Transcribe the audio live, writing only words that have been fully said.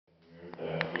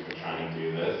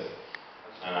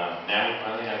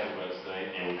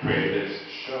created this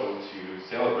show to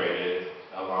celebrate it,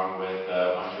 along with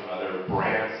a bunch of other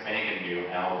brand spanking new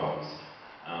albums,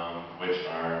 which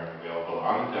are available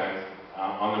on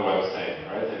the website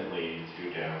presently to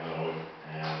download,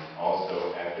 and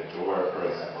also at the door for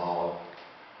a small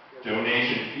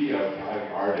donation fee of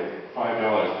 $5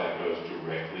 that goes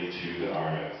directly to the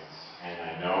artists. And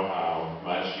I know how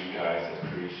much you guys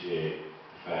appreciate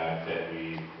the fact that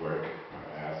we work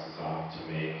our asses off to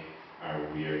make our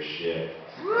weird shit.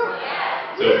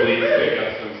 So please pick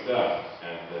up some stuff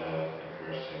at the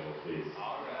first table, please. I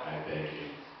beg you.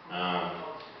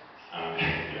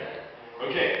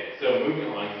 Okay, so moving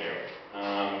along here.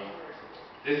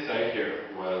 This site here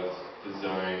was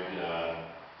designed,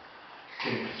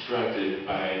 constructed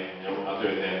by no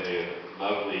other than the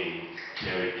lovely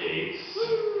Carrie Gates.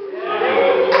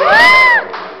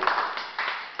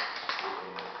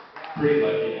 Pretty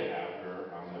lucky to have her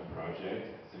on the project,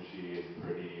 since she is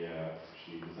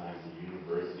she designs the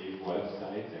university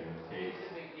website, and it takes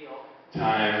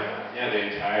time. Yeah, the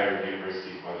entire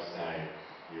university website.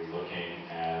 You're looking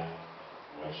at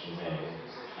what she made.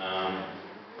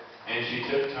 And she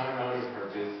took time out of her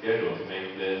busy schedule to make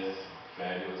this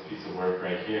fabulous piece of work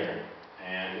right here.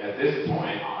 And at this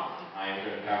point, I'm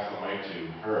going to pass the mic to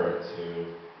her to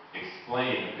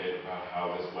explain a bit about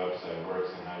how this website works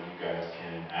and how you guys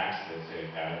can access it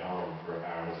at home for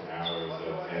hours and hours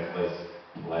of endless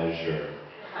pleasure.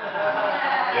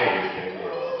 Yeah, you can.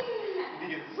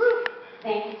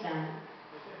 Thank you, John.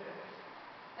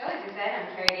 So as you said, I'm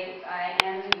Carrie Gates. I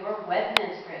am your web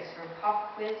mistress for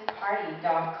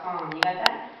popquizparty.com. You got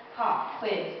that?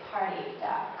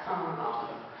 popquizparty.com.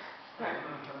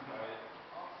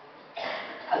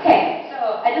 Okay, so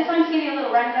I just wanted to give you a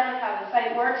little rundown of how the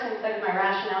site works instead of my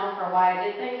rationale for why I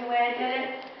did things the way I did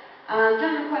it.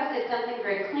 John requested something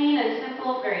very clean and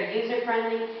simple, very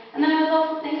user-friendly, and then I was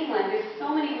also thinking, like, there's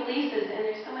so many releases and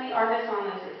there's so many artists on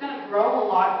this, it's going to grow a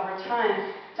lot over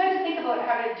time. So I had to think about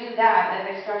how to do that as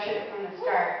I structured it from the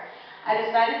start. I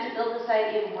decided to build the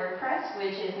site in WordPress,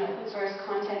 which is an open source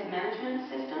content management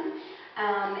system.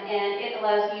 And it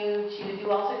allows you to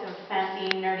do all sorts of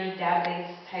fancy, nerdy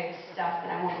database type stuff that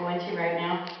I won't go into right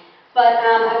now. But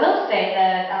I will say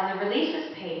that on the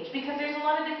releases page, because there's a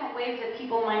lot of different ways that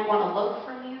people might want to look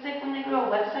for music when they go to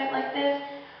a website like this,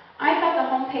 I thought the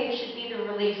homepage should be the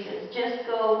releases. Just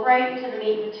go right into the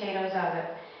meat and potatoes of it.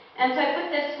 And so I put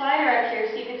this slider up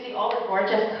here so you can see all the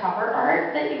gorgeous cover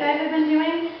art that you guys have been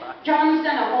doing. John's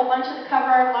done a whole bunch of the cover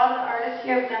art. A lot of the artists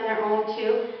here have done their own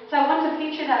too. So I want to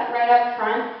feature that right up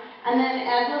front. And then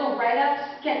as little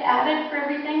write-ups get added for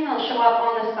everything, they'll show up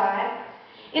on the side.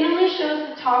 It only shows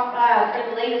the top, or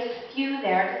the latest few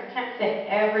there, because it can't fit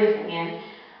everything in.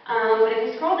 But if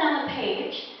you scroll down the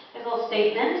page, there's a little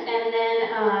statement, and then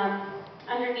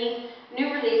underneath,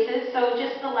 new releases. So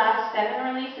just the last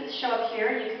 7 releases show up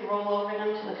here. You can roll over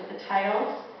them to look at the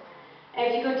titles. And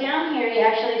if you go down here, you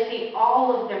actually see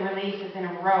all of the releases in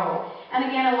a row. And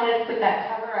again, I wanted to put that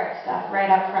cover art stuff right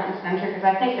up front and center, because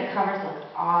I think the covers look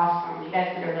awesome. You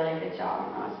guys did a really good job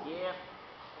on those. Yeah.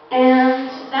 And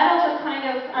that also kind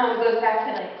of goes back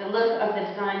to like the look of the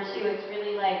design too. It's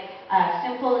really like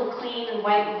simple and clean and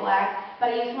white and black.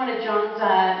 But I used one of John's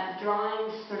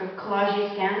drawings, sort of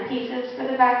collage scan pieces for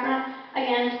the background.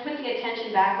 Again, to put the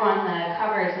attention back on the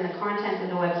covers and the content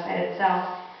of the website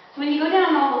itself. So when you go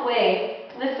down all the way,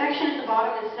 this section at the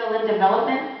bottom is still in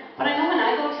development. But I know when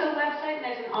I go to a website and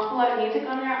there's an awful lot of music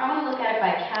on there, I want to look at it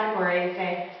by category and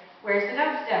say, where's the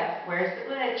dubstep? Where's the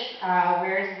glitch?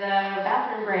 Where's the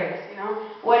bathroom breaks? You know,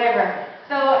 whatever.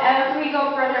 So as we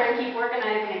go further and keep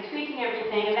organizing and tweaking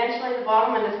everything, eventually the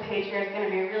bottom of this page here is going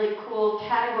to be a really cool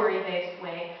category-based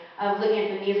way of looking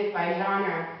at the music by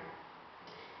genre.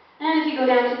 And if you go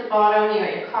down to the bottom, you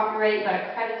got your copyright, you got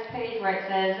a credits page where it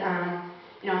says,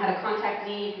 you know, how to contact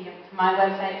me. You can get to my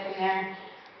website from there.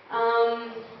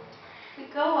 If we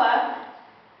go up,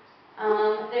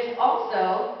 there's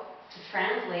also, to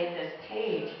translate this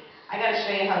page, I got to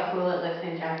show you how cool it looks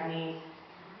in Japanese.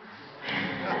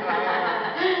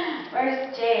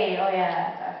 Where's Jade? Oh yeah,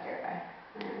 that's up here.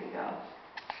 There we go.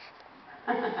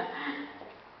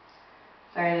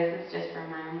 Sorry, this is just for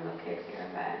my own little kicks here,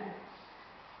 but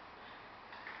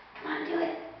come on, do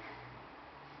it.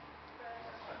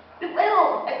 It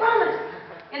will, I promise.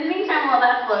 In the meantime, while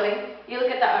that's loading, you look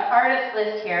at the artist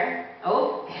list here.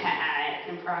 Oh, it's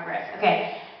in progress.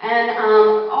 Okay. And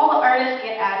all the artists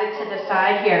get added to the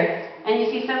side here. And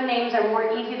you see some names are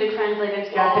more easy to translate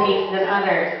into Japanese than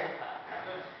others.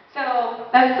 So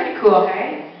that's pretty cool,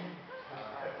 right?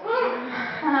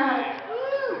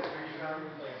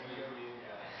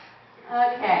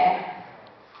 Okay.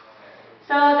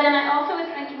 So then I also was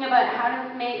thinking thinking about how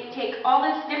to take all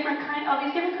these different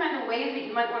kinds of ways that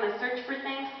you might want to search for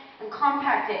things and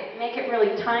compact it, make it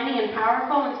really tiny and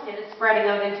powerful instead of spreading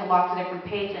out into lots of different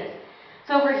pages.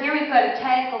 So over here we've got a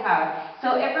tag cloud.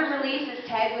 So every release is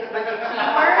tagged with like a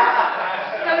keyword.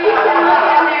 So you can look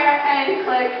in there and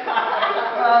click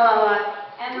blah blah blah.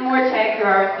 And the more tags there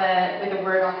are with a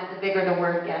word on it, the bigger the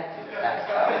word gets and stuff.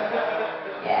 So,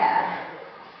 yeah.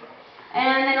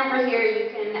 And then over here you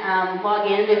can log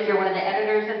in if you're one of the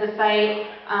editors of the site.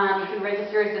 You can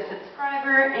register as a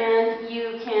subscriber, and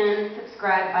you can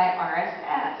subscribe by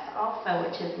RSS also,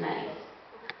 which is nice.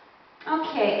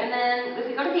 Okay, and then if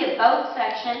we go to the About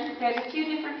section, there's a few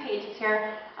different pages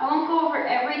here. I won't go over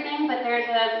everything, but there's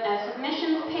a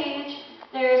submissions page.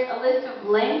 There's a list of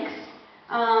links.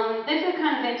 This is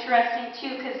kind of interesting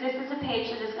too, because this is a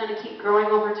page that is going to keep growing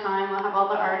over time. We'll have all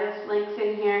the artist links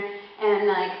in here, and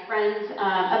like friends,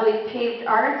 I believe Paved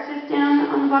Arts is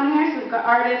down on the bottom here. So we've got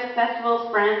artists,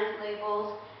 festivals, friends,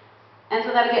 labels, and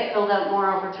so that'll get filled out more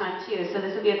over time too. So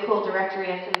this will be a cool directory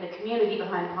of some of the community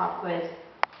behind Pop Quiz.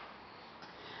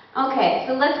 Okay,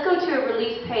 so let's go to a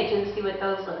release page and see what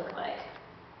those look like.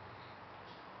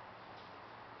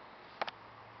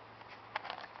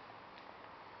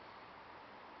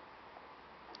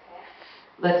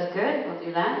 Looks good, we'll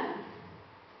do that.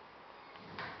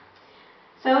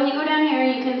 So when you go down here,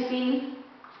 you can see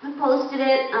who posted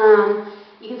it.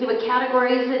 You can see what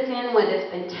categories it's in, what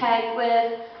it's been tagged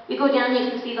with. You go down,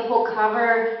 you can see the whole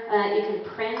cover. You can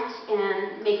print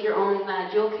and make your own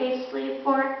jewel case sleeve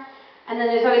for it. And then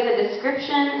there's always a description,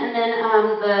 and then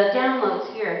the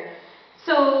downloads here.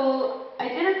 So I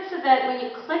did it so that when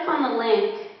you click on the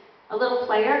link, a little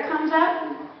player comes up,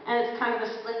 and it's kind of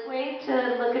a slick way to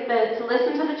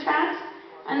listen to the tracks.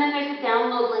 And then there's a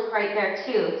download link right there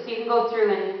too, so you can go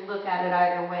through and look at it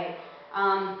either way.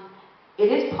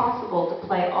 It is possible to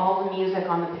play all the music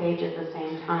on the page at the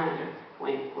same time.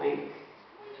 Wink, wink.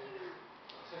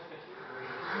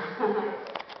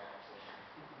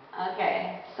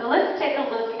 Okay, so let's take a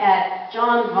look at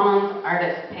John Vaughn's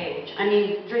artist page. I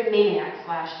mean,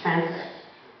 Dreammaniac/Transcript.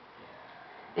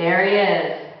 There he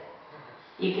is.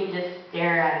 You can just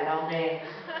stare at it all day.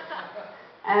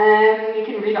 And you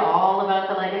can read all about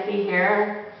the legacy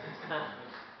here.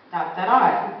 So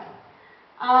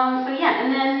yeah,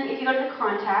 and then if you go to the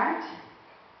contact,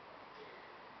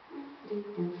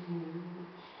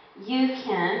 you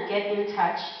can get in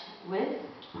touch with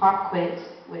Pop Quiz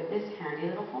with this handy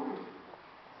little form.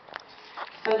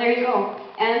 So there you go.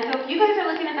 And so if you guys are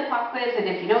looking at the Pop Quiz, and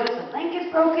if you notice the link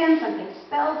is broken, something's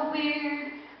spelled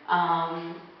weird,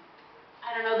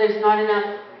 I don't know, there's not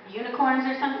enough unicorns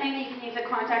or something, you can use the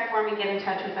contact form and get in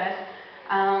touch with us.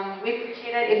 We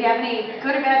appreciate it. If you have any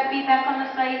good or bad feedback on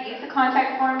the site, use the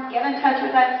contact form, get in touch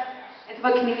with us. It's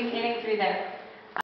about communicating through there.